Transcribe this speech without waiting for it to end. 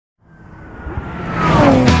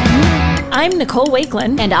I'm Nicole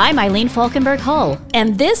Wakeland. And I'm Eileen Falkenberg-Hull.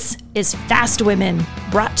 And this is Fast Women,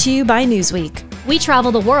 brought to you by Newsweek. We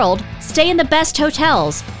travel the world, stay in the best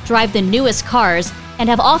hotels, drive the newest cars, and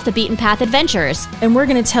have off-the-beaten-path adventures. And we're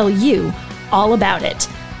going to tell you all about it.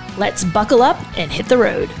 Let's buckle up and hit the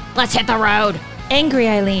road. Let's hit the road. Angry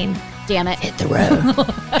Eileen. Damn it. Hit the road.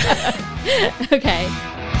 Okay.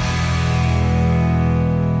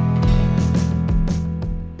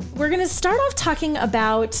 We're going to start off talking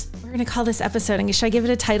about, we're going to call this episode, and should I give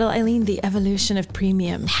it a title, Eileen? The Evolution of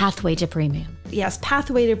Premium. Pathway to Premium. Yes,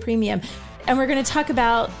 Pathway to Premium. And we're going to talk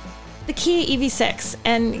about the Kia EV6.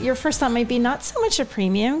 And your first thought might be not so much a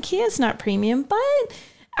premium. Kia is not premium, but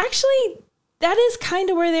actually that is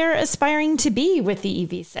kind of where they're aspiring to be with the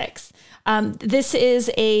EV6. This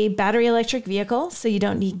is a battery electric vehicle, so you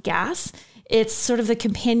don't need gas. It's sort of the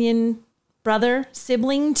companion brother,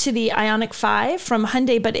 sibling to the Ioniq 5 from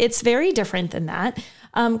Hyundai, but it's very different than that.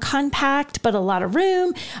 Compact, but a lot of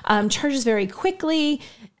room, charges very quickly.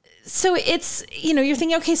 So it's, you're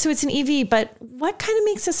thinking, okay, so it's an EV, but what kind of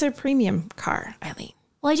makes this a premium car, Eileen?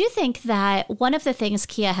 Well, I do think that one of the things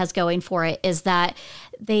Kia has going for it is that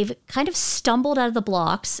they've kind of stumbled out of the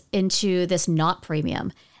blocks into this not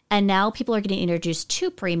premium. And now people are getting introduced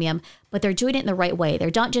to premium, but they're doing it in the right way.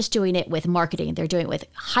 They're not just doing it with marketing. They're doing it with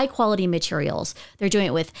high quality materials. They're doing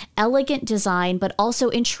it with elegant design, but also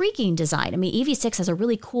intriguing design. I mean, EV6 has a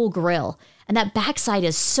really cool grille, and that backside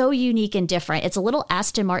is so unique and different. It's a little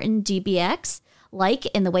Aston Martin DBX-like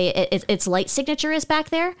in the way its light signature is back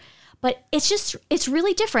there, but it's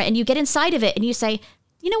really different. And you get inside of it and you say,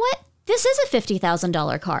 you know what? This is a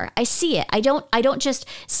 $50,000 car. I see it. I don't just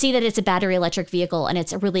see that it's a battery electric vehicle and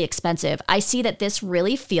it's really expensive. I see that this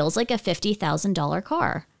really feels like a $50,000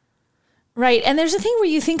 car. Right. And there's a thing where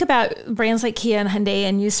you think about brands like Kia and Hyundai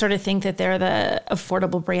and you sort of think that they're the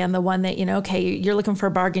affordable brand, the one that, okay, you're looking for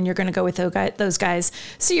a bargain, you're going to go with those guys.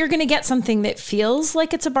 So you're going to get something that feels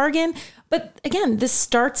like it's a bargain. But again, this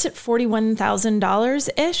starts at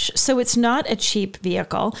 $41,000-ish. So it's not a cheap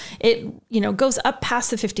vehicle. It, goes up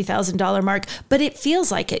past the $50,000 mark, but it feels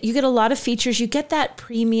like it. You get a lot of features. You get that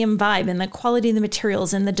premium vibe and the quality of the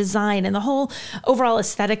materials and the design and the whole overall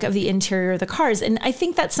aesthetic of the interior of the cars. And I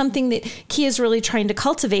think that's something that Kia is really trying to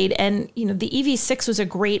cultivate. And, the EV6 was a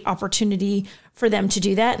great opportunity for them to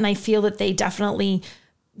do that. And I feel that they definitely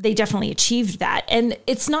achieved that. And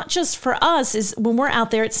it's not just for us, is when we're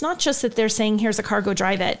out there, it's not just that they're saying, here's a car, go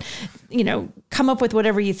drive it, come up with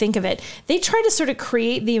whatever you think of it. They try to sort of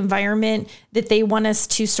create the environment that they want us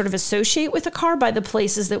to sort of associate with a car by the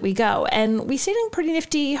places that we go. And we stayed in a pretty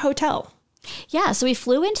nifty hotel. Yeah. So we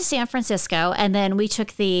flew into San Francisco and then we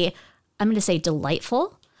took the, I'm going to say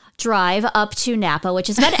delightful drive up to Napa, which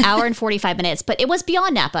is about an hour and 45 minutes, but it was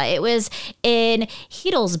beyond Napa. It was in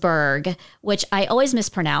Healdsburg, which I always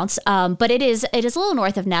mispronounce, but it is a little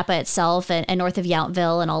north of Napa itself and north of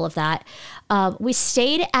Yountville and all of that. We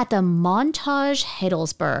stayed at the Montage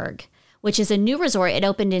Healdsburg, which is a new resort. It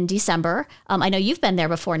opened in December. I know you've been there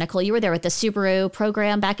before, Nicole. You were there with the Subaru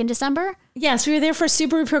program back in December? Yes, we were there for a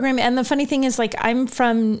Subaru program. And the funny thing is, I'm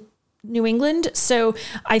from New England, so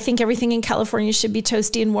I think everything in California should be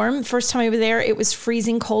toasty and warm. First time I was there, it was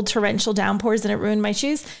freezing cold, torrential downpours, and it ruined my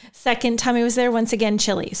shoes. Second time I was there, once again,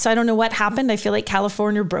 chilly. So I don't know what happened. I feel like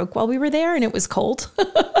California broke while we were there, and it was cold.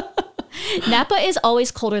 Napa is always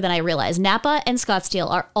colder than I realize. Napa and Scottsdale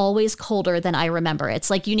are always colder than I remember. It's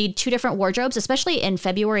like you need two different wardrobes, especially in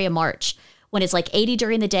February and March, when it's like 80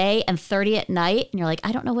 during the day and 30 at night. And you're like,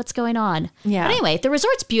 I don't know what's going on. Yeah. But anyway, the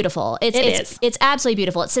resort's beautiful. It's absolutely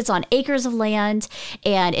beautiful. It sits on acres of land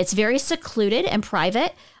and it's very secluded and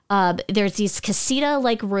private. There's these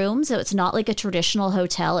casita-like rooms, so it's not like a traditional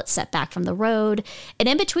hotel. It's set back from the road. And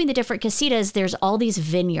in between the different casitas, there's all these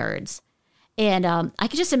vineyards. And I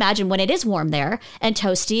can just imagine when it is warm there and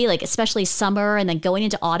toasty, like especially summer and then going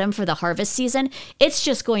into autumn for the harvest season, it's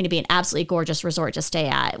just going to be an absolutely gorgeous resort to stay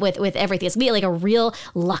at with everything. It's going to be like a real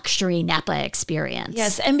luxury Napa experience.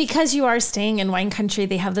 Yes. And because you are staying in wine country,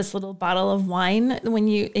 they have this little bottle of wine when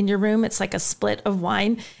you in your room. It's like a split of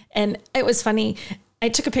wine. And it was funny. I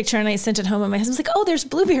took a picture and I sent it home and my husband's like, oh, there's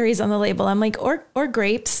blueberries on the label. I'm like, or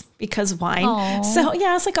grapes, because wine. Aww. So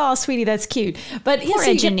yeah, it's like, oh, sweetie, that's cute. But poor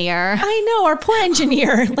engineer. I know, our poor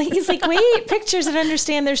engineer. Like he's like, wait, pictures and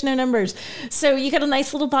understand there's no numbers. So you get a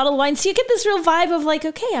nice little bottle of wine. So you get this real vibe of like,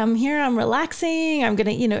 okay, I'm here, I'm relaxing, I'm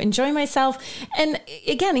gonna, enjoy myself. And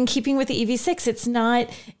again, in keeping with the EV6,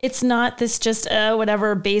 it's not this just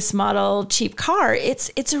whatever base model cheap car.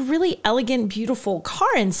 It's a really elegant, beautiful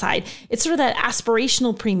car inside. It's sort of that aspiration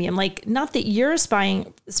aspirational premium. Like, not that you're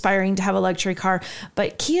aspiring to have a luxury car,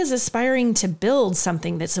 but Kia's aspiring to build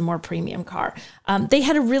something that's a more premium car. They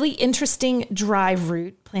had a really interesting drive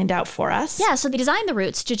route planned out for us. Yeah, so they designed the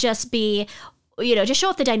routes to just be, just show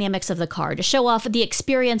off the dynamics of the car, to show off the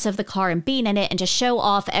experience of the car and being in it, and to show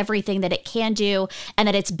off everything that it can do and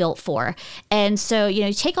that it's built for. And so,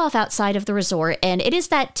 you take off outside of the resort, and it is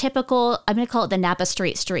that typical, I'm going to call it the Napa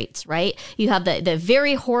streets, right? You have the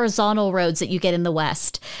very horizontal roads that you get in the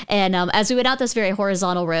West. And as we went out those very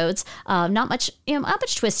horizontal roads, not much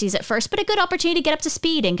twisties at first, but a good opportunity to get up to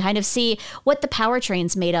speed and kind of see what the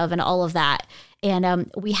powertrain's made of and all of that.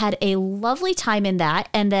 And we had a lovely time in that.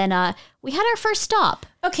 And then we had our first stop.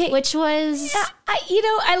 Okay. Which was...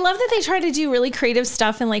 I love that they try to do really creative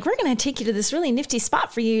stuff and like, we're going to take you to this really nifty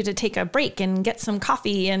spot for you to take a break and get some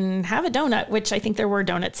coffee and have a donut, which I think there were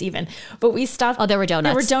donuts even. But we stopped... Oh, there were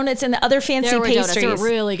donuts. There were donuts and the other fancy pastries. There were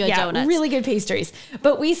really good donuts. Really good pastries.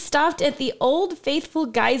 But we stopped at the Old Faithful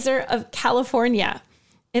Geyser of California.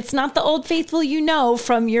 It's not the Old Faithful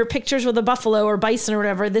from your pictures with a buffalo or bison or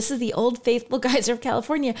whatever. This is the Old Faithful Geyser of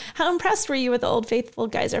California. How impressed were you with the Old Faithful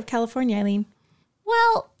Geyser of California, Eileen?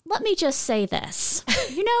 Well, let me just say this.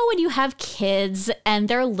 When you have kids and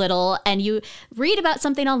they're little and you read about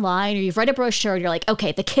something online or you've read a brochure and you're like,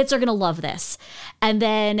 okay, the kids are going to love this. And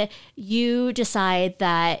then you decide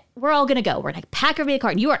that we're all going to go. We're going to pack everybody in a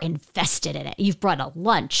car and you are invested in it. You've brought a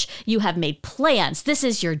lunch. You have made plans. This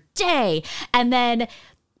is your day. And then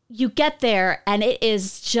you get there and it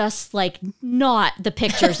is just like not the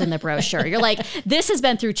pictures in the brochure. You're like, this has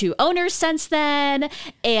been through 2 owners since then,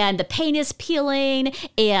 and the paint is peeling,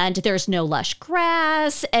 and there's no lush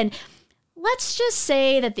grass. And let's just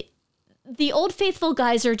say that the Old Faithful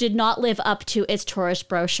Geyser did not live up to its tourist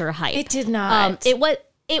brochure hype. It did not.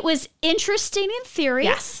 It was interesting in theory,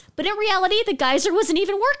 yes, but in reality, the geyser wasn't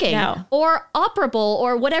even working or operable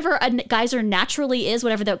or whatever a geyser naturally is,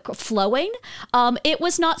 whatever the flowing. It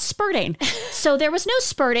was not spurting. So there was no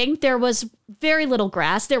spurting. There was very little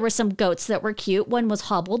grass. There were some goats that were cute. One was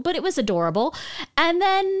hobbled, but it was adorable. And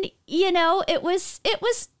then, it was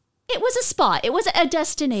a spot. It was a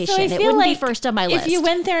destination. So it wouldn't be first on my list. If you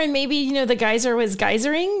went there and maybe, the geyser was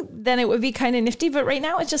geysering, then it would be kind of nifty. But right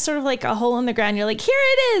now it's just sort of like a hole in the ground. You're like, here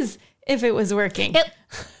it is, if it was working.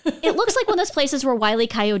 It looks like one of those places where Wile E.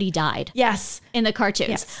 Coyote died. Yes. In the cartoons.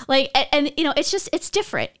 Yes. It's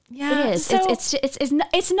different. Yeah. It is. So,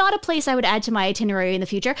 it's not a place I would add to my itinerary in the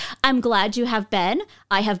future. I'm glad you have been.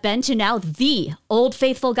 I have been to now the Old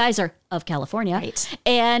Faithful Geyser of California. Right.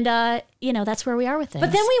 And, that's where we are with things.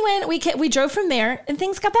 But then we drove from there and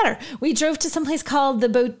things got better. We drove to some place called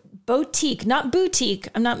the Boutique, not boutique.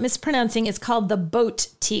 I'm not mispronouncing. It's called the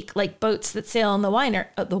Boat-teak, like boats that sail in boats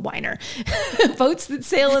that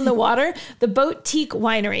sail in the water. The Boat-teak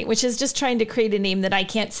Winery, which is just trying to create a name that I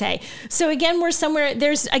can't say. So again, we're somewhere,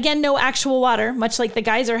 there's again, no actual water, much like the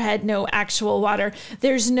geyser had no actual water.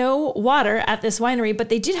 There's no water at this winery, but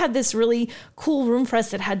they did have this really cool room for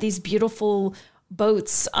us that had these beautiful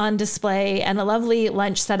boats on display and a lovely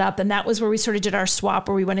lunch set up. And that was where we sort of did our swap,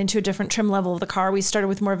 where we went into a different trim level of the car. We started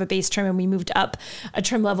with more of a base trim and we moved up a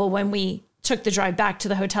trim level when we took the drive back to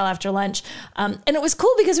the hotel after lunch. And it was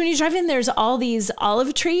cool because when you drive in, there's all these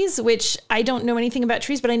olive trees, which I don't know anything about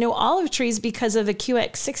trees, but I know olive trees because of a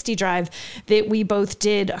QX60 drive that we both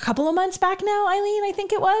did a couple of months back now, Eileen, I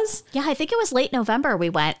think it was. Yeah, I think it was late November we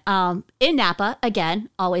went. In Napa, again,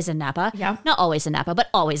 always in Napa. Yeah. Not always in Napa, but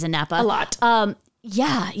always in Napa. A lot.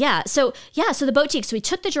 Yeah. So the Boat-teak. So we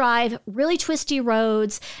took the drive, really twisty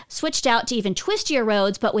roads, switched out to even twistier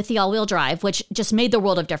roads, but with the all-wheel drive, which just made the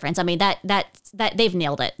world of difference. I mean, that they've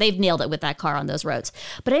nailed it. They've nailed it with that car on those roads.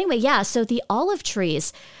 But anyway, so the olive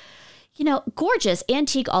trees, gorgeous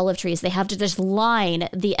antique olive trees. They have to just line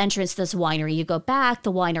the entrance to this winery. You go back,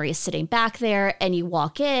 the winery is sitting back there, and you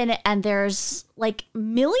walk in, and there's like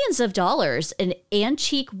millions of dollars in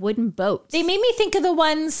antique wooden boats. They made me think of the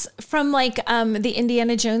ones from like the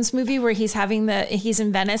Indiana Jones movie where he's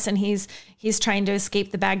in Venice and he's trying to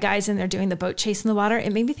escape the bad guys and they're doing the boat chase in the water.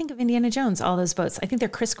 It made me think of Indiana Jones, all those boats. I think they're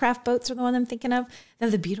Chris Craft boats are the one I'm thinking of. They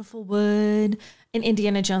have the beautiful wood. And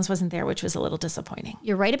Indiana Jones wasn't there, which was a little disappointing.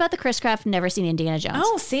 You're right about the Chris Craft, never seen Indiana Jones.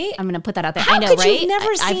 Oh, see? I'm going to put that out there. How I know, could right? you've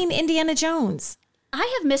never seen Indiana Jones?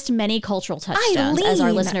 I have missed many cultural touchstones, as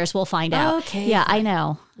our listeners will find out. Okay. Yeah, I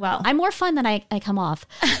know. Well, I'm more fun than I come off.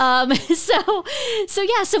 So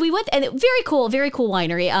we went, and very cool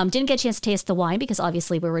winery. Didn't get a chance to taste the wine because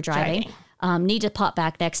obviously we were driving. Need to pop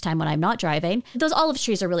back next time when I'm not driving. Those olive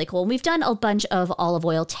trees are really cool. And we've done a bunch of olive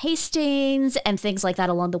oil tastings and things like that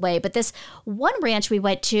along the way. But this one ranch we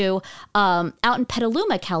went to out in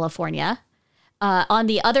Petaluma, California, on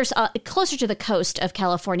the other closer to the coast of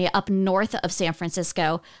California, up north of San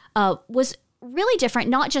Francisco, was really different,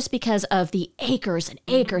 not just because of the acres and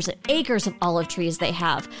acres and acres of olive trees they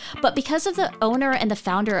have, but because of the owner and the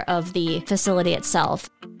founder of the facility itself.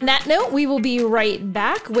 On that note, we will be right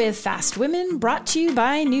back with Fast Women, brought to you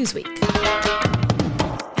by Newsweek.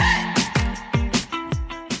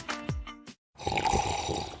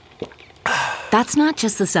 That's not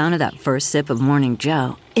just the sound of that first sip of Morning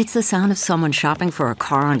Joe. It's the sound of someone shopping for a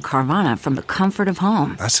car on Carvana from the comfort of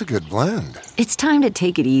home. That's a good blend. It's time to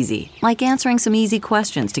take it easy, like answering some easy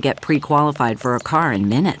questions to get pre-qualified for a car in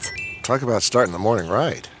minutes. Talk about starting the morning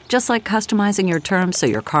right. Just like customizing your terms so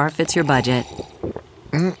your car fits your budget.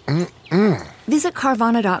 Visit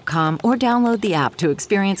Carvana.com or download the app to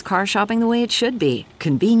experience car shopping the way it should be.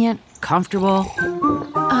 Convenient, comfortable.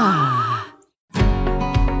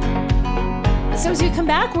 So as we come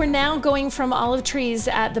back, we're now going from olive trees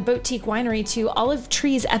at the Boutique Winery to olive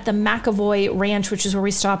trees at the McAvoy Ranch, which is where we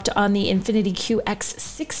stopped on the Infiniti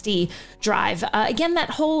QX60 drive. Again, that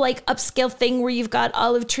whole like upscale thing where you've got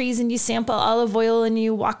olive trees and you sample olive oil and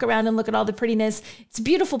you walk around and look at all the prettiness. It's a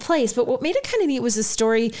beautiful place. But what made it kind of neat was the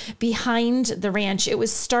story behind the ranch. It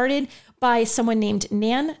was started by someone named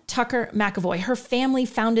Nan Tucker McAvoy. Her family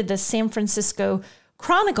founded the San Francisco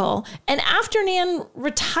Chronicle, and after Nan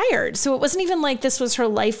retired, so it wasn't even like this was her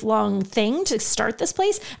lifelong thing to start this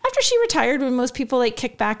place. After she retired, when most people like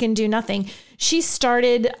kick back and do nothing, she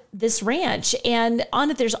started this ranch, and on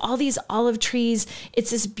it there's all these olive trees. It's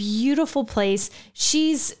this beautiful place.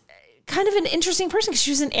 She's kind of an interesting person because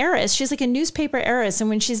she was an heiress. She's like a newspaper heiress. And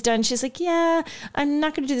when she's done, she's like, yeah, I'm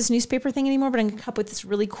not going to do this newspaper thing anymore, but I'm going to come up with this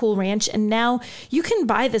really cool ranch. And now you can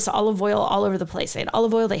buy this olive oil all over the place. They had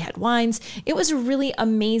olive oil, they had wines. It was a really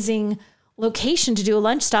amazing location to do a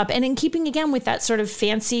lunch stop. And in keeping again with that sort of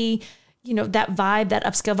fancy, you know, that vibe, that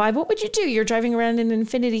upscale vibe, what would you do? You're driving around in an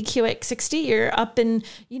Infiniti QX60, you're up and,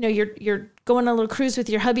 you know, you're going on a little cruise with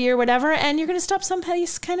your hubby or whatever, and you're going to stop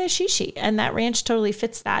someplace kind of shishi. And that ranch totally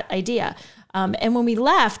fits that idea. And when we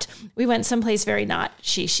left, we went someplace very not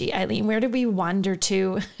shishi. Eileen, where did we wander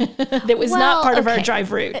to that was not part of our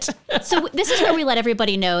drive route? So this is where we let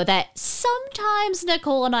everybody know that sometimes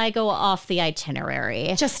Nicole and I go off the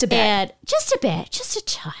itinerary. Just a bit. And just a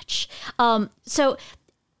touch.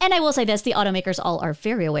 And I will say this, the automakers all are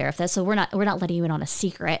very aware of this, so we're not letting you in on a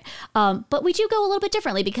secret. But we do go a little bit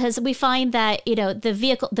differently because we find that, you know, the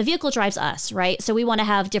vehicle drives us, right? So we want to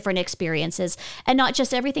have different experiences and not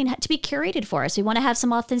just everything to be curated for us. We want to have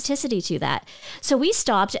some authenticity to that. So we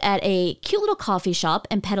stopped at a cute little coffee shop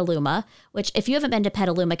in Petaluma, which if you haven't been to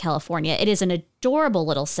Petaluma, California, it is an adorable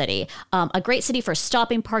little city, a great city for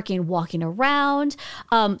stopping, parking, walking around.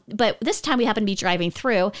 But this time we happened to be driving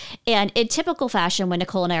through, and in typical fashion, when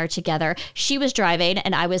Nicole and I are together, she was driving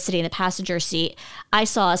and I was sitting in the passenger seat. I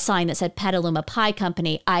saw a sign that said Petaluma Pie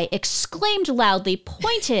Company. I exclaimed loudly,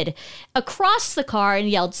 pointed across the car and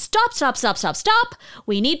yelled, stop, stop, stop, stop, stop.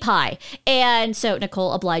 We need pie. And so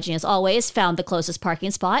Nicole, obliging as always, found the closest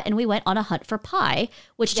parking spot and we went on a hunt for pie,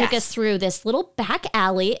 which took us through this little back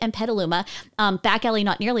alley in Petaluma. Back alley,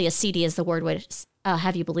 not nearly as seedy as the word would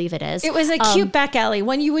have you believe it is. It was a cute back alley,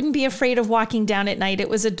 one you wouldn't be afraid of walking down at night. It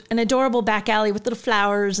was an adorable back alley with little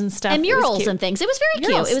flowers and stuff. And murals and things. It was very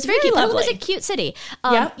cute. It was very cute. It was a cute city.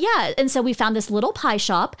 Yeah. And so we found this little pie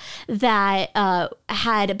shop that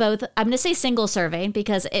had both, I'm going to say single serving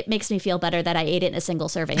because it makes me feel better that I ate it in a single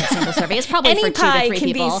serving. It's probably Any for 2 to 3 pie people.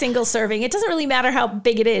 can be single serving. It doesn't really matter how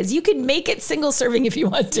big it is. You can make it single serving if you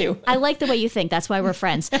want to. I like the way you think. That's why we're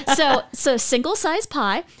friends. So single size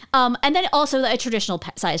pie, and then also a traditional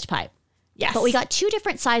sized pie. Yes. But we got 2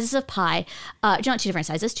 different sizes of pie. Not 2 different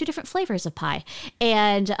sizes, 2 different flavors of pie.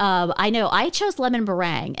 And I know I chose lemon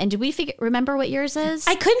meringue. And did we remember what yours is?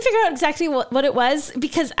 I couldn't figure out exactly what it was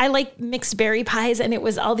because I like mixed berry pies and it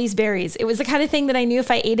was all these berries. It was the kind of thing that I knew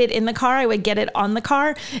if I ate it in the car, I would get it on the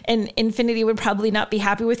car. And Infiniti would probably not be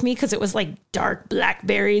happy with me because it was like dark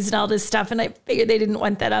blackberries and all this stuff. And I figured they didn't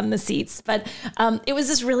want that on the seats. But it was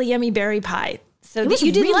this really yummy berry pie. So that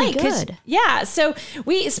you didn't really like, good. Yeah. So but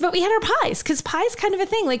we had our pies because pie is kind of a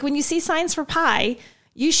thing. Like when you see signs for pie,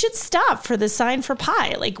 you should stop for the sign for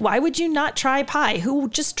pie. Like, why would you not try pie? Who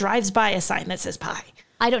just drives by a sign that says pie?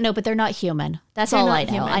 I don't know, but they're not human. That's all I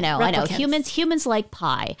know. Human. I know. Humans like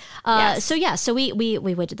pie. Yes. So we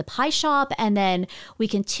went to the pie shop and then we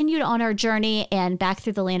continued on our journey and back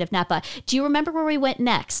through the land of Napa. Do you remember where we went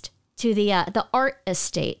next? To the art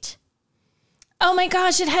estate. Oh my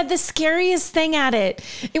gosh, it had the scariest thing at it.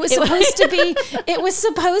 It was supposed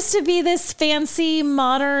to be this fancy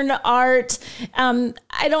modern art.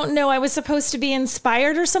 I don't know, I was supposed to be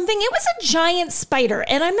inspired or something. It was a giant spider.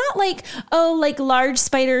 And I'm not like, oh, like large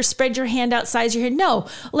spider, spread your hand out, size your head. No,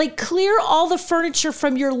 like clear all the furniture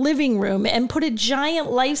from your living room and put a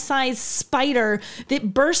giant life-size spider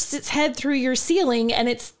that bursts its head through your ceiling and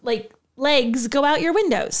it's like legs go out your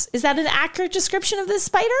windows. Is that an accurate description of this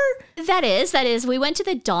spider? That is. We went to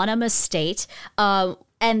the Donham Estate,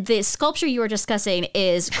 and the sculpture you were discussing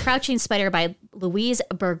is Crouching Spider by Louise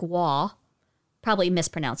Bourgeois. Probably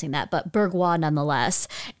mispronouncing that, but Bourgeois nonetheless.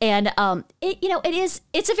 And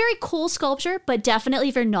it's a very cool sculpture, but definitely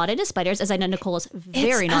if you're not into spiders, as I know Nicole is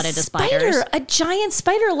very not into spiders. A giant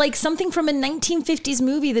spider, like something from a 1950s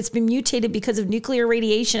movie that's been mutated because of nuclear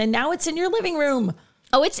radiation, and now it's in your living room.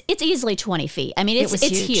 Oh, it's easily 20 feet. I mean, it's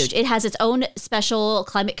huge. It has its own special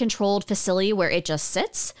climate-controlled facility where it just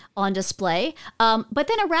sits on display. But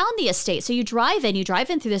then around the estate, so you drive in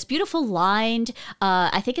through this beautiful lined,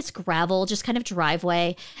 I think it's gravel, just kind of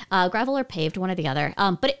driveway, gravel or paved, one or the other.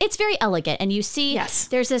 But it's very elegant. And you see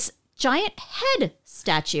there's this giant head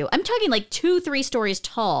statue. I'm talking like 2-3 stories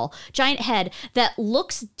tall, giant head that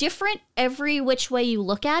looks different every which way you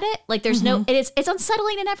look at it. Like there's it's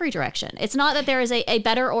unsettling in every direction. It's not that there is a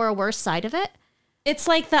better or a worse side of it. It's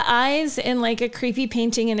like the eyes in like a creepy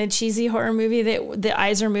painting in a cheesy horror movie that the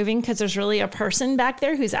eyes are moving because there's really a person back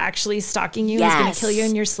there who's actually stalking you and is going to kill you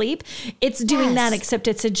in your sleep. It's doing that, except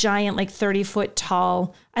it's a giant, like 30-foot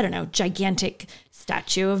tall, I don't know, gigantic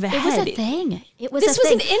statue of a head. It was a thing. This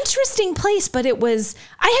was an interesting place, but I have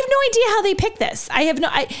no idea how they picked this.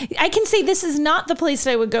 I can say this is not the place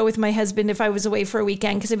that I would go with my husband if I was away for a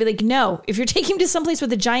weekend, because I'd be like, no, if you're taking him to someplace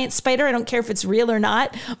with a giant spider, I don't care if it's real or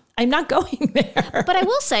not, I'm not going there. But I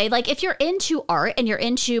will say, like, if you're into art and you're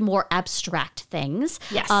into more abstract things,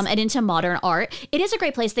 and into modern art, it is a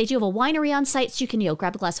great place. They do have a winery on site, so you can,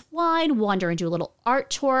 grab a glass of wine, wander and do a little art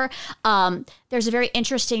tour. There's a very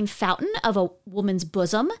interesting fountain of a woman's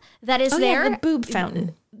bosom that is there. Yeah, the boob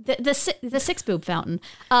fountain. The six boob fountain.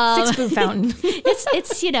 Six boob fountain. It's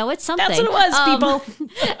it's something. That's what it was, people.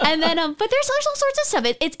 And then but there's all sorts of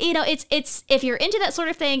stuff. It's if you're into that sort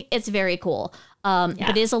of thing, it's very cool. But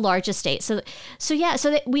it is a large estate. So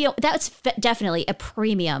that's definitely a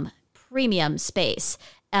premium space.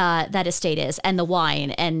 That estate is, and the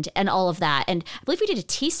wine and all of that. And I believe we did a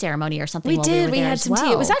tea ceremony or something. We had some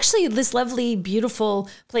tea. It was actually this lovely, beautiful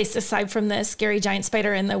place, aside from the scary giant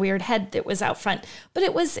spider and the weird head that was out front. But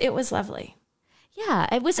it was lovely. Yeah,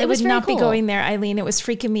 it was. I would not cool. be going there, Eileen. It was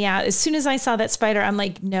freaking me out. As soon as I saw that spider, I'm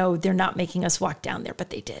like, no, they're not making us walk down there, but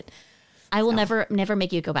they did. I will never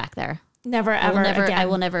make you go back there. Never, ever again. I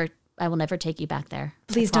will never take you back there.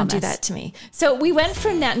 Please don't do that to me. So we went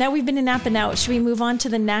from that. Now we've been in Napa. Now should we move on to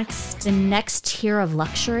the next tier of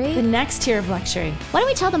luxury? The next tier of luxury. Why don't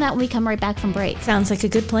we tell them that when we come right back from break? Sounds like a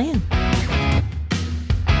good plan.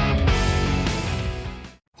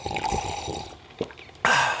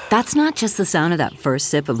 That's not just the sound of that first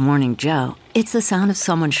sip of Morning Joe. It's the sound of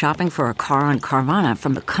someone shopping for a car on Carvana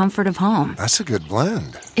from the comfort of home. That's a good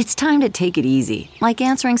blend. It's time to take it easy, like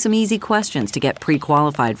answering some easy questions to get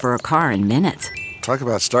pre-qualified for a car in minutes. Talk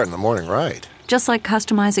about starting the morning right. Just like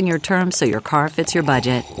customizing your terms so your car fits your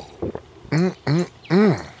budget.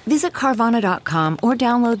 Visit Carvana.com or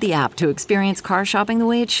download the app to experience car shopping the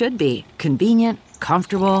way it should be. Convenient,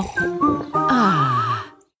 comfortable.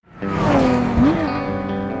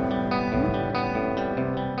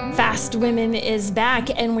 Fast Women is back,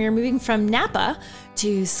 and we're moving from Napa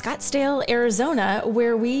to Scottsdale, Arizona,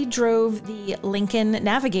 where we drove the Lincoln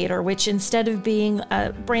Navigator, which instead of being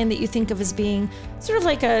a brand that you think of as being sort of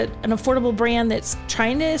like an affordable brand that's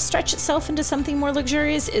trying to stretch itself into something more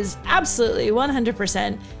luxurious, is absolutely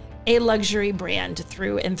 100% a luxury brand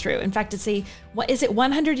through and through. In fact, is it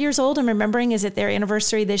 100 years old? I'm remembering, is it their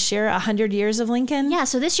anniversary this year, 100 years of Lincoln? Yeah,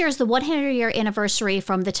 so this year is the 100-year anniversary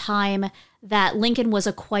from the time that Lincoln was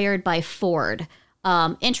acquired by Ford.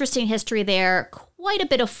 Interesting history there. Quite a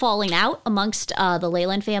bit of falling out amongst the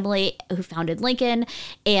Leyland family who founded Lincoln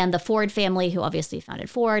and the Ford family who obviously founded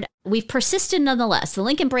Ford. We've persisted nonetheless. The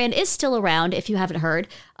Lincoln brand is still around, if you haven't heard.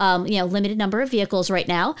 Limited number of vehicles right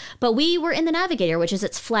now. But we were in the Navigator, which is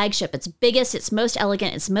its flagship, its biggest, its most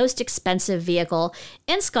elegant, its most expensive vehicle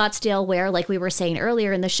in Scottsdale, where, like we were saying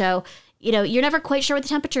earlier in the show, you're never quite sure what the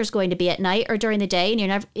temperature is going to be at night or during the day,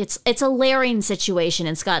 and it's a layering situation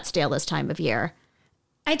in Scottsdale this time of year.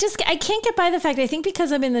 I can't get by the fact, I think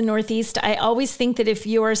because I'm in the Northeast, I always think that if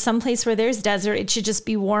you're someplace where there's desert, it should just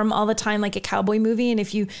be warm all the time, like a cowboy movie. And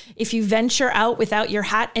if you venture out without your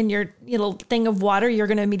hat and your little thing of water, you're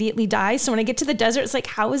going to immediately die. So when I get to the desert, it's like,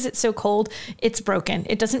 how is it so cold? It's broken.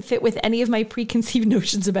 It doesn't fit with any of my preconceived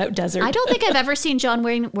notions about desert. I don't think I've ever seen John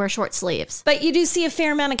wear short sleeves. But you do see a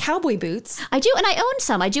fair amount of cowboy boots. I do, and I own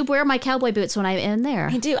some. I do wear my cowboy boots when I'm in there.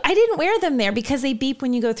 I do. I didn't wear them there because they beep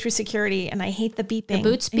when you go through security, and I hate the beeping.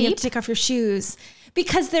 The boots beep? You have to take off your shoes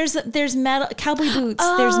because there's metal cowboy boots.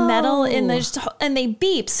 There's metal and they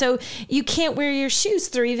beep, so you can't wear your shoes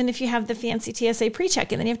through even if you have the fancy TSA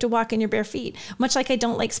pre-check, and then you have to walk in your bare feet. Much like I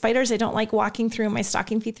don't like spiders, I don't like walking through my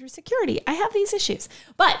stocking feet through security. I have these issues.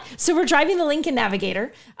 But so we're driving the Lincoln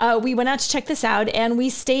Navigator. We went out to check this out, and we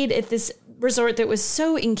stayed at this resort that was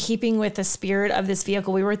so in keeping with the spirit of this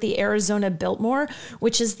vehicle. We were at the Arizona Biltmore,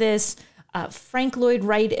 which is this Frank Lloyd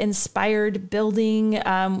Wright inspired building.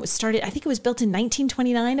 Started, I think it was built in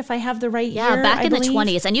 1929, if I have the right year. Yeah, back in the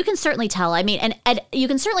 20s. And you can certainly tell. I mean, and you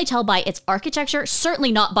can certainly tell by its architecture,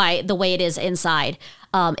 certainly not by the way it is inside.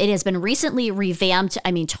 It has been recently revamped.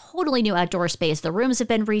 I mean, totally new outdoor space. The rooms have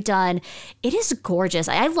been redone. It is gorgeous.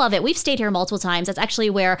 I love it. We've stayed here multiple times. That's actually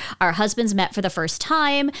where our husbands met for the first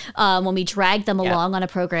time when we dragged them along on a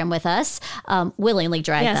program with us, willingly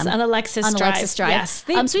dragged them. On Alexis Drive. Yes.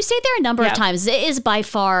 So we stayed there a number of times. It is by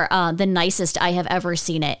far the nicest I have ever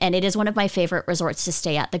seen it. And it is one of my favorite resorts to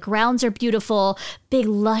stay at. The grounds are beautiful, big,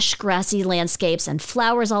 lush, grassy landscapes and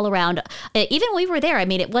flowers all around. Even when we were there, I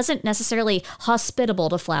mean, it wasn't necessarily hospitable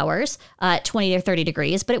to flowers, 20 or 30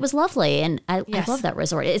 degrees, but it was lovely. And I love that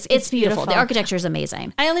resort. It's beautiful. The architecture is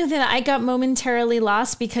amazing. I only think that I got momentarily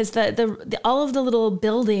lost because the all of the little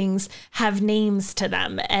buildings have names to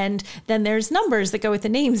them. And then there's numbers that go with the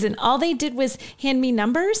names. And all they did was hand me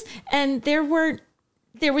numbers, and there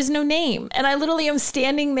was no name. And I literally am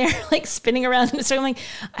standing there like spinning around and I'm like,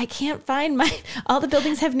 I can't find all the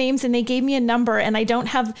buildings have names, and they gave me a number and I don't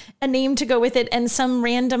have a name to go with it. And some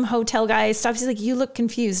random hotel guy stops. He's like, you look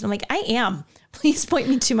confused. And I'm like, I am. Please point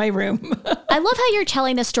me to my room. I love how you're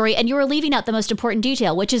telling this story and you were leaving out the most important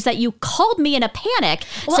detail, which is that you called me in a panic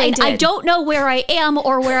saying, I don't know where I am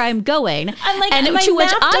or where I'm going. I'm like, and my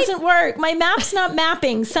map doesn't work. My map's not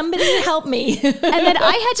mapping. Somebody help me. And then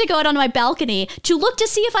I had to go out on my balcony to look to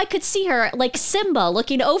see if I could see her, like Simba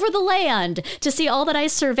looking over the land, to see all that I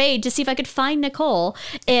surveyed, to see if I could find Nicole.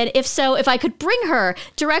 And if so, if I could bring her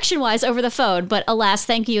direction-wise over the phone. But alas,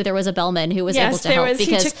 thank you, there was a bellman who was able to help.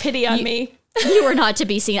 He took pity on me. You were not to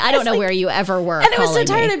be seen. I don't know where you ever were. And I was so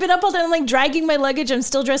tired. I've been up all day. I'm like dragging my luggage. I'm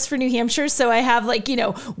still dressed for New Hampshire. So I have like,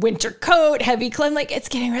 winter coat, heavy clothes. I'm like, it's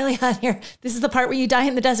getting really hot here. This is the part where you die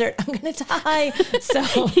in the desert. I'm going to die. So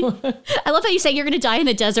I love how you say you're going to die in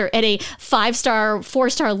the desert at a 5-star,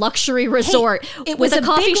 4-star luxury resort with a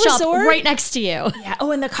coffee shop right next to you. Yeah.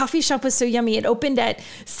 Oh, and the coffee shop was so yummy. It opened at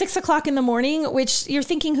 6 o'clock in the morning, which you're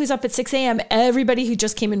thinking who's up at 6 a.m. Everybody who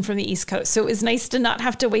just came in from the East Coast. So it was nice to not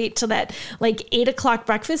have to wait till that like 8 o'clock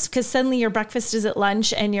breakfast, because suddenly your breakfast is at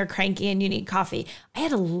lunch and you're cranky and you need coffee. I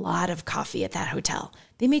had a lot of coffee at that hotel.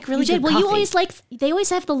 They make really good coffee. Well, they always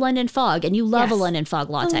have the London Fog, and you love a London Fog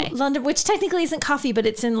latte. London, which technically isn't coffee, but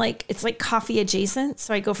it's like coffee adjacent.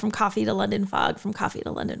 So I go from coffee to London Fog, from coffee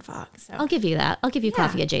to London Fog. So I'll give you that. I'll give you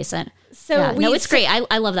coffee adjacent. So it's great.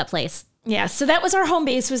 I love that place. Yeah, so that was our home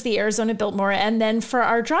base, was the Arizona Biltmore. And then for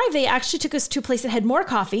our drive, they actually took us to a place that had more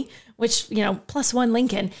coffee, which, plus one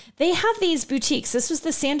Lincoln. They have these boutiques. This was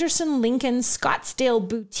the Sanderson Lincoln Scottsdale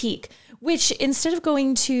Boutique, which instead of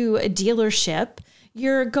going to a dealership,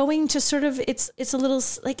 you're going to sort of, it's a little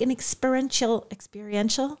like an experiential,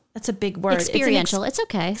 that's a big word. Experiential, it's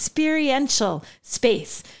okay. Experiential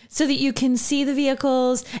space so that you can see the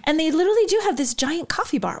vehicles. And they literally do have this giant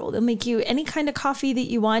coffee bar. Well, they'll make you any kind of coffee that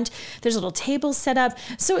you want. There's little tables set up.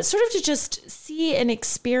 So it's sort of to just see and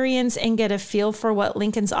experience and get a feel for what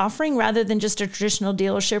Lincoln's offering, rather than just a traditional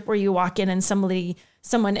dealership where you walk in and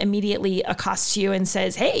someone immediately accosts you and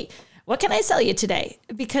says, hey, what can I sell you today?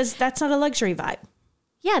 Because that's not a luxury vibe.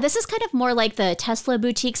 Yeah, this is kind of more like the Tesla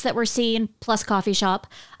boutiques that we're seeing, plus coffee shop,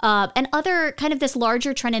 and other kind of this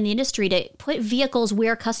larger trend in the industry to put vehicles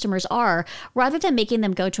where customers are, rather than making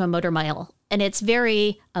them go to a motor mile. And it's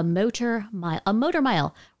very a motor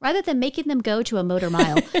mile, rather than making them go to a motor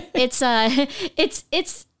mile. It's something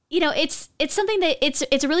that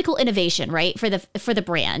it's a really cool innovation, right? For the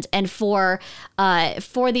brand and for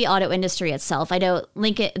the auto industry itself. I know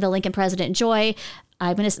the Lincoln president, Joy,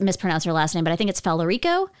 I'm going to mispronounce her last name, but I think it's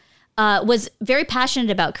Federico, was very passionate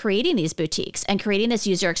about creating these boutiques and creating this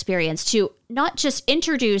user experience to not just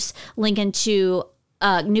introduce Lincoln to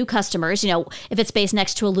new customers, if it's based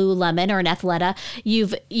next to a Lululemon or an Athleta,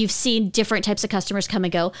 you've seen different types of customers come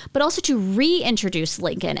and go, but also to reintroduce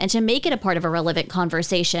Lincoln and to make it a part of a relevant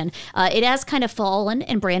conversation. It has kind of fallen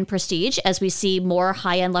in brand prestige as we see more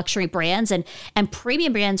high-end luxury brands and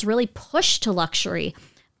premium brands really push to luxury.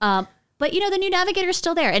 But, the new Navigator is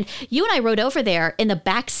still there. And you and I rode over there in the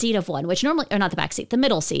back seat of one, which normally, or not the back seat, the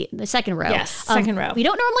middle seat, the second row. Yes, second row. We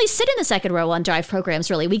don't normally sit in the second row on drive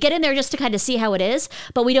programs, really. We get in there just to kind of see how it is,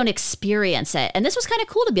 but we don't experience it. And this was kind of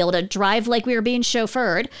cool to be able to drive like we were being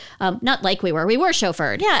chauffeured. Not like we were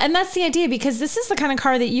chauffeured. Yeah, and that's the idea, because this is the kind of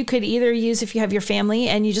car that you could either use if you have your family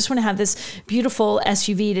and you just want to have this beautiful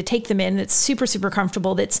SUV to take them in. It's super, super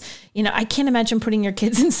comfortable. That's, I can't imagine putting your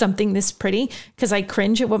kids in something this pretty, because I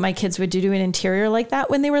cringe at what my kids would do to an interior like that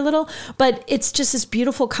when they were little. But it's just this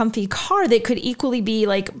beautiful, comfy car that could equally be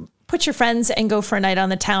like, put your friends and go for a night on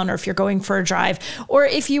the town, or if you're going for a drive, or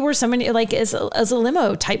if you were someone like as a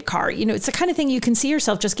limo type car, it's the kind of thing you can see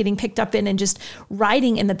yourself just getting picked up in and just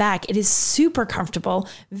riding in the back. It is super comfortable,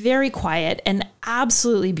 very quiet, and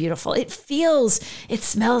absolutely beautiful. It smells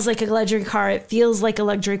like a luxury car. It feels like a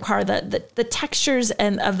luxury car. The textures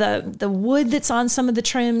and of the wood that's on some of the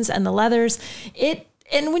trims and the leathers,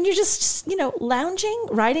 and when you're just, lounging,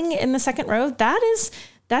 riding in the second row,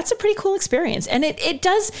 that's a pretty cool experience. And it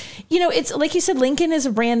does, it's like you said, Lincoln is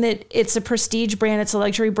a brand that it's a prestige brand. It's a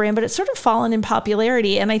luxury brand, but it's sort of fallen in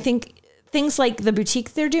popularity. And I think things like the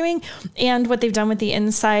boutique they're doing and what they've done with the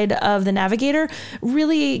inside of the Navigator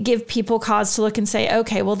really give people cause to look and say,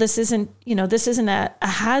 okay, well, this isn't a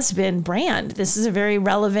has-been brand. This is a very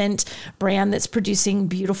relevant brand that's producing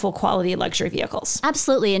beautiful quality luxury vehicles.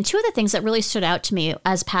 Absolutely. And two of the things that really stood out to me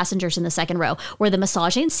as passengers in the second row were the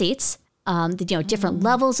massaging seats. Different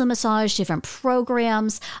levels of massage, different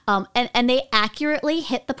programs, and they accurately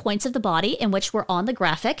hit the points of the body in which were on the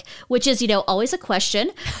graphic, which is, always a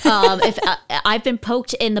question. If I've been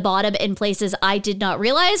poked in the bottom in places I did not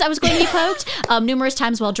realize I was going to be poked numerous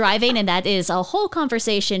times while driving, and that is a whole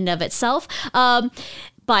conversation of itself.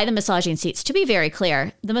 By the massaging seats, to be very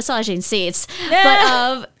clear, the massaging seats,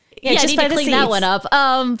 but. Yeah, just need to clean that one up.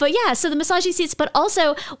 But yeah, so the massaging seats, but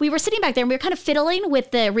also we were sitting back there and we were kind of fiddling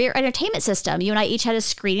with the rear entertainment system. You and I each had a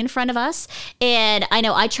screen in front of us. And I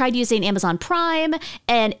know I tried using Amazon Prime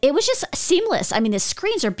and it was just seamless. I mean, the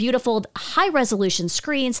screens are beautiful, high resolution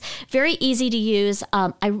screens, very easy to use.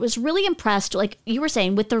 I was really impressed, like you were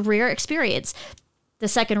saying, with the rear experience, the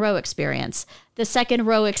second row experience.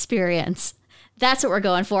 That's what we're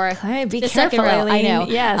going for. Hey, be careful, Eileen. I know.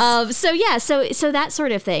 Yes. So that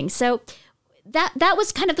sort of thing. So that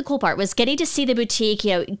was kind of the cool part, was getting to see the boutique,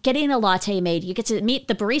 getting a latte made. You get to meet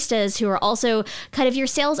the baristas who are also kind of your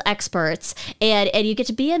sales experts, and you get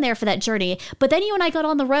to be in there for that journey. But then you and I got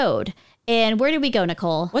on the road. And where did we go,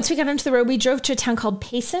 Nicole? Once we got onto the road, we drove to a town called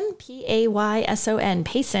Payson, Payson,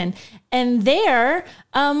 Payson. And there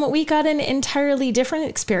we got an entirely different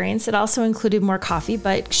experience. It also included more coffee,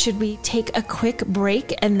 but should we take a quick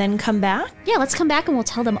break and then come back? Yeah, let's come back and we'll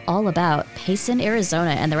tell them all about Payson,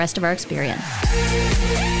 Arizona and the rest of our experience.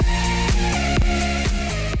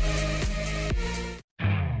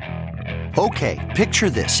 Okay,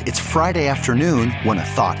 picture this. It's Friday afternoon when a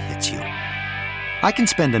thought hits you. I can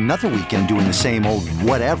spend another weekend doing the same old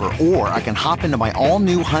whatever, or I can hop into my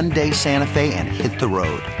all-new Hyundai Santa Fe and hit the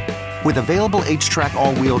road. With available H-Track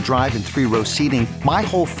all-wheel drive and 3-row seating, my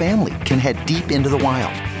whole family can head deep into the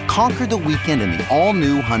wild. Conquer the weekend in the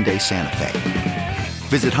all-new Hyundai Santa Fe.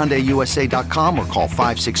 Visit HyundaiUSA.com or call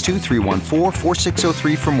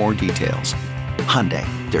 562-314-4603 for more details. Hyundai,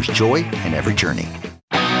 there's joy in every journey.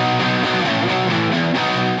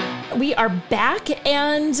 We are back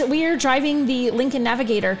and we are driving the Lincoln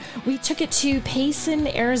Navigator. We took it to Payson,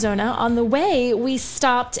 Arizona. On the way, we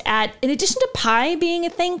stopped at, in addition to pie being a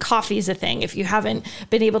thing, coffee is a thing, if you haven't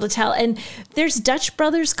been able to tell. And there's Dutch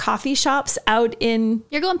Brothers coffee shops out in...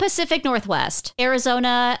 You're going Pacific Northwest.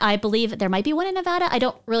 Arizona, I believe there might be one in Nevada. I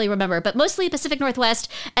don't really remember, but mostly Pacific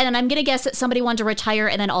Northwest. And then I'm going to guess that somebody wanted to retire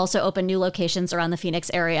and then also open new locations around the Phoenix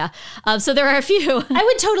area. So there are a few. I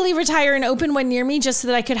would totally retire and open one near me just so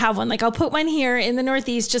that I could have one. Like, I'll put one here in the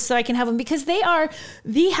Northeast just so I can have them, because they are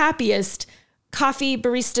the happiest coffee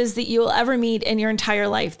baristas that you will ever meet in your entire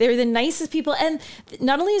life. They're the nicest people. And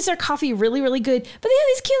not only is their coffee really, really good, but they have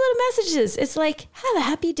these cute little messages. It's like, have a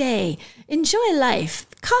happy day. Enjoy life.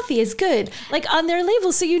 Coffee is good, like on their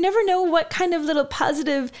label. So you never know what kind of little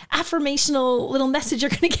positive affirmational little message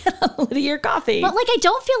you're going to get on the lid of your coffee. But like, I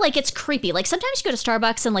don't feel like it's creepy. Like sometimes you go to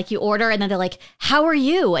Starbucks and like you order and then they're like, how are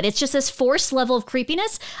you? And it's just this forced level of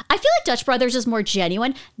creepiness. I feel like Dutch Brothers is more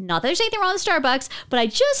genuine. Not that there's anything wrong with Starbucks, but I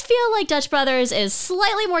just feel like Dutch Brothers theirs is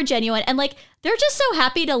slightly more genuine. And like, they're just so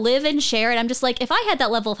happy to live and share. And I'm just like, if I had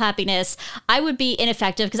that level of happiness, I would be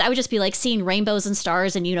ineffective because I would just be like seeing rainbows and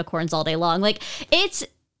stars and unicorns all day long. Like,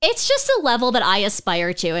 it's just a level that I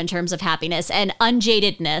aspire to in terms of happiness and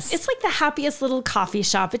unjadedness. It's like the happiest little coffee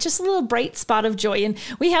shop. It's just a little bright spot of joy. And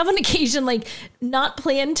we have on occasion, like, not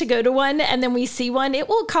planned to go to one, and then we see one. It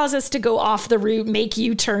will cause us to go off the route, make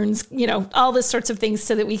U-turns, all this sorts of things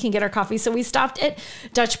so that we can get our coffee. So we stopped at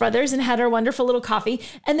Dutch Brothers and had our wonderful little coffee.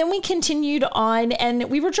 And then we continued on, and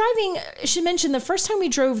we were driving. I should mention, the first time we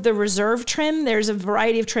drove the Reserve trim, there's a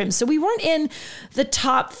variety of trims. So we weren't in the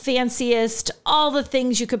top, fanciest, all the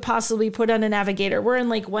things you could possibly put on a Navigator. We're in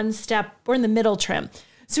like we're in the middle trim.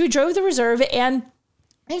 So we drove the Reserve, and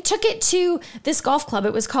I took it to this golf club.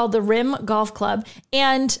 It was called the Rim Golf Club.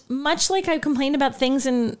 And much like I complained about things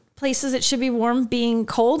in places that should be warm being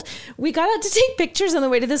cold, we got out to take pictures on the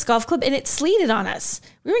way to this golf club, and it sleeted on us.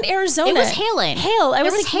 We were in Arizona. It was hailing. There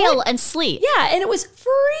was hail and sleet. Yeah, and it was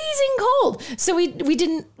freezing cold. So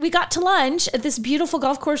we got to lunch at this beautiful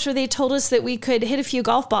golf course where they told us that we could hit a few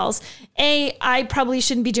golf balls. I probably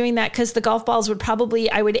shouldn't be doing that because the golf balls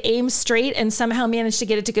I would aim straight and somehow manage to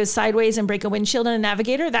get it to go sideways and break a windshield on a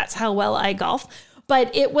Navigator. That's how well I golf.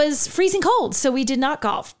 But it was freezing cold, so we did not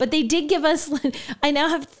golf. But they did give us, I now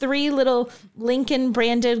have 3 little Lincoln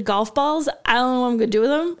branded golf balls. I don't know what I'm going to do with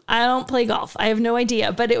them. I don't play golf. I have no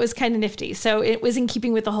idea, but it was kind of nifty. So it was in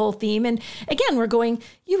keeping with the whole theme. And again,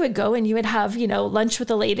 you would go and you would have, lunch with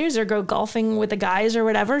the ladies or go golfing with the guys or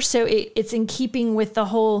whatever. So it's in keeping with the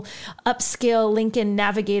whole upscale Lincoln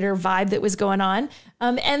Navigator vibe that was going on.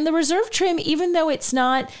 And the Reserve trim, even though it's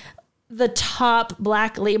not the top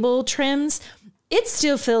Black Label trims, it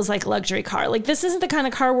still feels like a luxury car. Like, this isn't the kind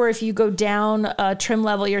of car where if you go down a trim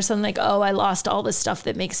level, you're something like, oh, I lost all this stuff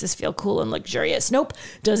that makes this feel cool and luxurious. Nope.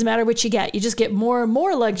 Doesn't matter what you get. You just get more and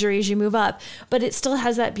more luxury as you move up. But it still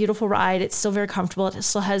has that beautiful ride. It's still very comfortable. It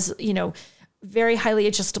still has, very highly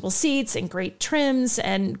adjustable seats and great trims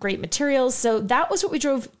and great materials. So that was what we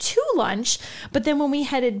drove to lunch. But then when we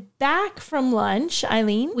headed back from lunch,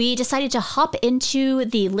 Eileen, we decided to hop into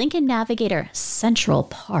the Lincoln Navigator Central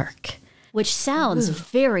Park, which sounds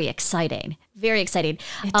very exciting. Very exciting.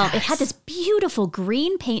 It had this beautiful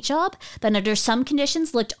green paint job that under some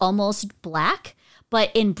conditions looked almost black, but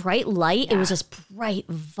in bright light, It was this bright,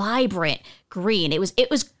 vibrant green. It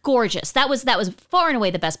was gorgeous. That was far and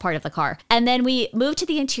away the best part of the car. And then we moved to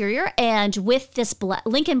the interior, and with this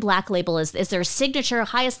Lincoln Black Label is their signature,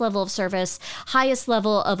 highest level of service, highest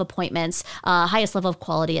level of appointments, highest level of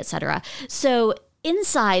quality, etc. So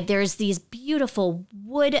inside, there's these beautiful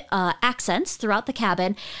wood accents throughout the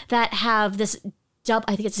cabin that have this,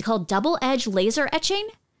 I think it's called double edge laser etching.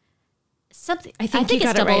 Something. I think you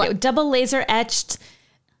got it right. Double laser etched,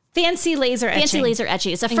 fancy laser etching. Fancy laser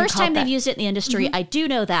etching. It's the first time they've used it in the industry. Mm-hmm. I do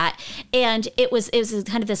know that. And it was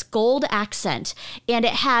kind of this gold accent, and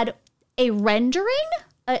it had a rendering,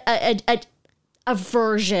 a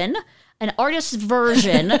version, an artist's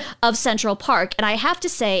version of Central Park. And I have to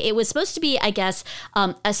say, it was supposed to be, I guess,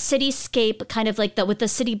 a cityscape, kind of like with the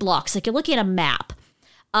city blocks. Like, you're looking at a map.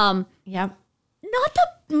 Yep. Not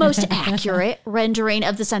the most accurate rendering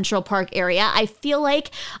of the Central Park area. I feel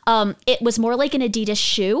like it was more like an Adidas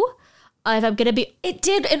shoe. If I'm going to be... It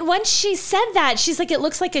did. And once she said that, she's like, it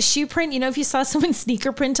looks like a shoe print. If you saw someone's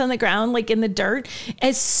sneaker print on the ground, like in the dirt.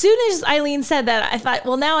 As soon as Eileen said that, I thought,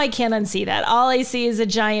 well, now I can't unsee that. All I see is a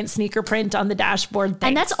giant sneaker print on the dashboard. Thanks.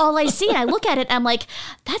 And that's all I see. And I look at it and I'm like,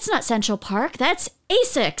 that's not Central Park. That's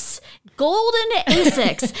Asics. Golden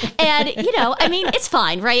Asics. And, it's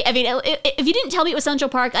fine, right? I mean, if you didn't tell me it was Central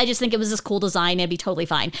Park, I just think it was this cool design. It'd be totally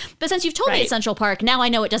fine. But since you've told me it's Central Park, now I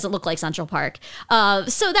know it doesn't look like Central Park.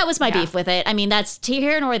 So that was my beef with it. I mean, that's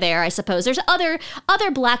here nor there, I suppose. There's other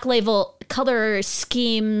Black Label color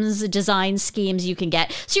schemes, design schemes you can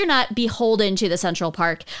get, so you're not beholden to the Central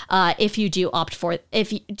Park if you do opt for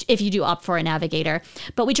a Navigator.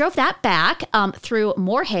 But we drove that back through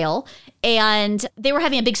more hail, and they were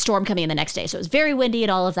having a big storm coming in the next day, so it was very windy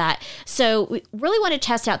and all of that. So we really want to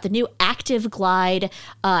test out the new Active Glide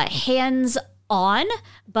hands-on,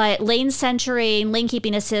 but lane centering, lane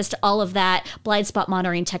keeping assist, all of that blind spot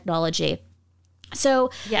monitoring technology. So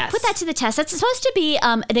put that to the test. That's supposed to be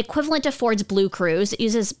an equivalent to Ford's Blue Cruise. It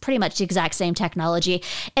uses pretty much the exact same technology.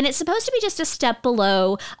 And it's supposed to be just a step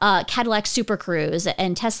below Cadillac Super Cruise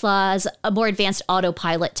and Tesla's more advanced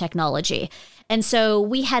autopilot technology. And so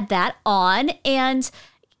we had that on, and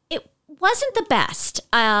it wasn't the best.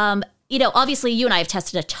 Obviously you and I have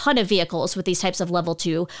tested a ton of vehicles with these types of level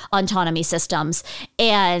 2 autonomy systems,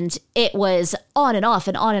 and it was on and off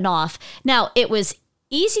and on and off. Now, it was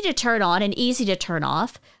easy to turn on and easy to turn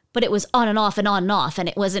off, but it was on and off and on and off. And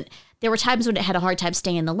it wasn't, there were times when it had a hard time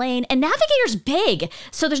staying in the lane. And Navigator's big,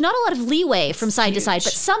 so there's not a lot of leeway from side to side,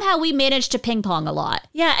 but somehow we managed to ping pong a lot.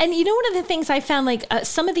 Yeah, and you know, one of the things I found, like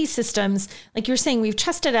some of these systems, like you were saying, we've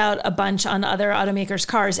tested out a bunch on other automakers'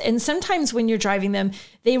 cars. And sometimes when you're driving them,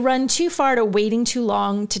 they run too far to waiting too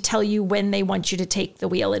long to tell you when they want you to take the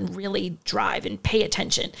wheel and really drive and pay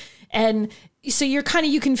attention. And so you're kind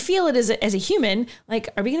of, you can feel it as a human, like,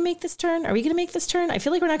 are we going to make this turn? Are we going to make this turn? I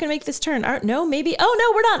feel like we're not going to make this turn. No, maybe. Oh,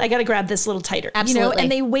 no, we're not. I got to grab this a little tighter. Absolutely. You know,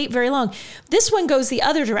 and they wait very long. This one goes the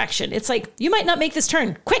other direction. It's like, you might not make this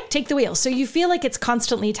turn. Quick, take the wheel. So you feel like it's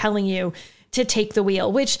constantly telling you to take the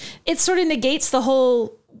wheel, which it sort of negates the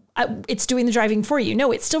whole, it's doing the driving for you.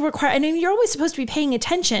 No, it still requires, I mean, you're always supposed to be paying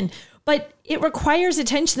attention, but it requires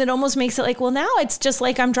attention that almost makes it like, well, now it's just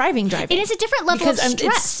like I'm driving. It is a different level of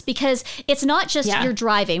stress because it's not just you're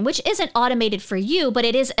driving, which isn't automated for you, but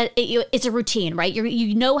it is it's a routine, right?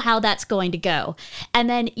 You know how that's going to go. And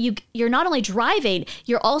then you're not only driving,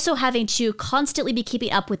 you're also having to constantly be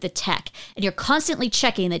keeping up with the tech, and you're constantly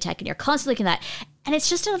checking the tech, and you're constantly looking at that. And it's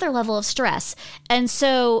just another level of stress. And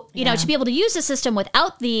so, you know, to be able to use the system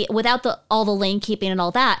without all the lane keeping and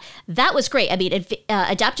all that was great. I mean,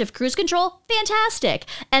 adaptive cruise control, fantastic.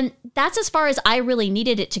 And that's as far as I really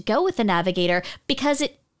needed it to go with the Navigator, because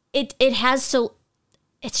it has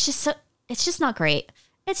it's just not great.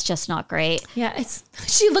 It's just not great. Yeah,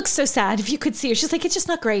 she looks so sad. If you could see her, she's like, it's just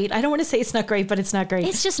not great. I don't want to say it's not great, but it's not great.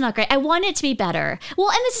 It's just not great. I want it to be better. Well,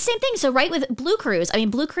 and it's the same thing. So, right, with Blue Cruise. I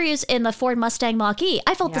mean, Blue Cruise in the Ford Mustang Mach-E,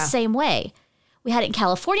 I felt the same way. We had it in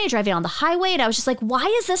California, driving on the highway, and I was just like, why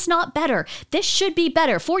is this not better? This should be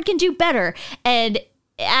better. Ford can do better. And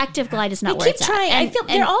Active Glide is not where it's trying. at. I feel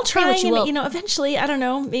they're all trying, and you know, eventually, I don't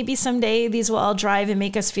know, maybe someday these will all drive and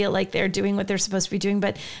make us feel like they're doing what they're supposed to be doing,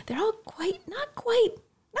 but they're all not quite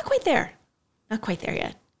there. Not quite there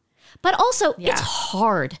yet. But also, it's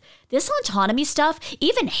hard. This autonomy stuff,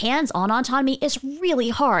 even hands-on autonomy, is really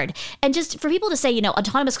hard. And just for people to say, you know,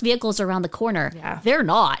 autonomous vehicles are around the corner, they're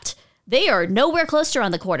not. They are nowhere close to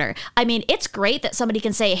around the corner. I mean, it's great that somebody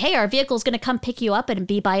can say, hey, our vehicle's going to come pick you up and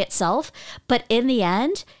be by itself. But in the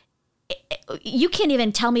end, you can't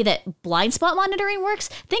even tell me that blind spot monitoring works.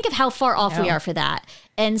 Think of how far off we are for that.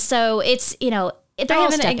 And so it's, you know, they're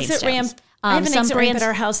all stepping stones. I have an exit ramp at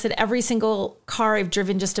our house that every single car I've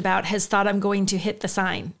driven just about has thought I'm going to hit the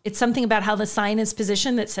sign. It's something about how the sign is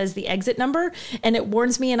positioned that says the exit number, and it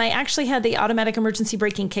warns me. And I actually had the automatic emergency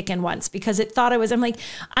braking kick in once because it thought I'm like,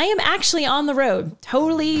 I am actually on the road.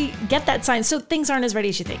 Totally get that sign. So things aren't as ready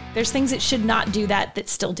as you think. There's things that should not do that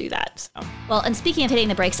still do that. So. Well, and speaking of hitting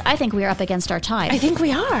the brakes, I think we are up against our time. I think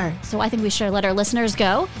we are. So I think we should let our listeners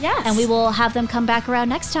go. Yes. And we will have them come back around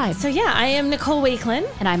next time. So yeah, I am Nicole Wakelin.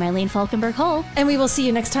 And I'm Eileen Falkenberg-Hull. And we will see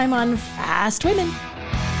you next time on Fast Women.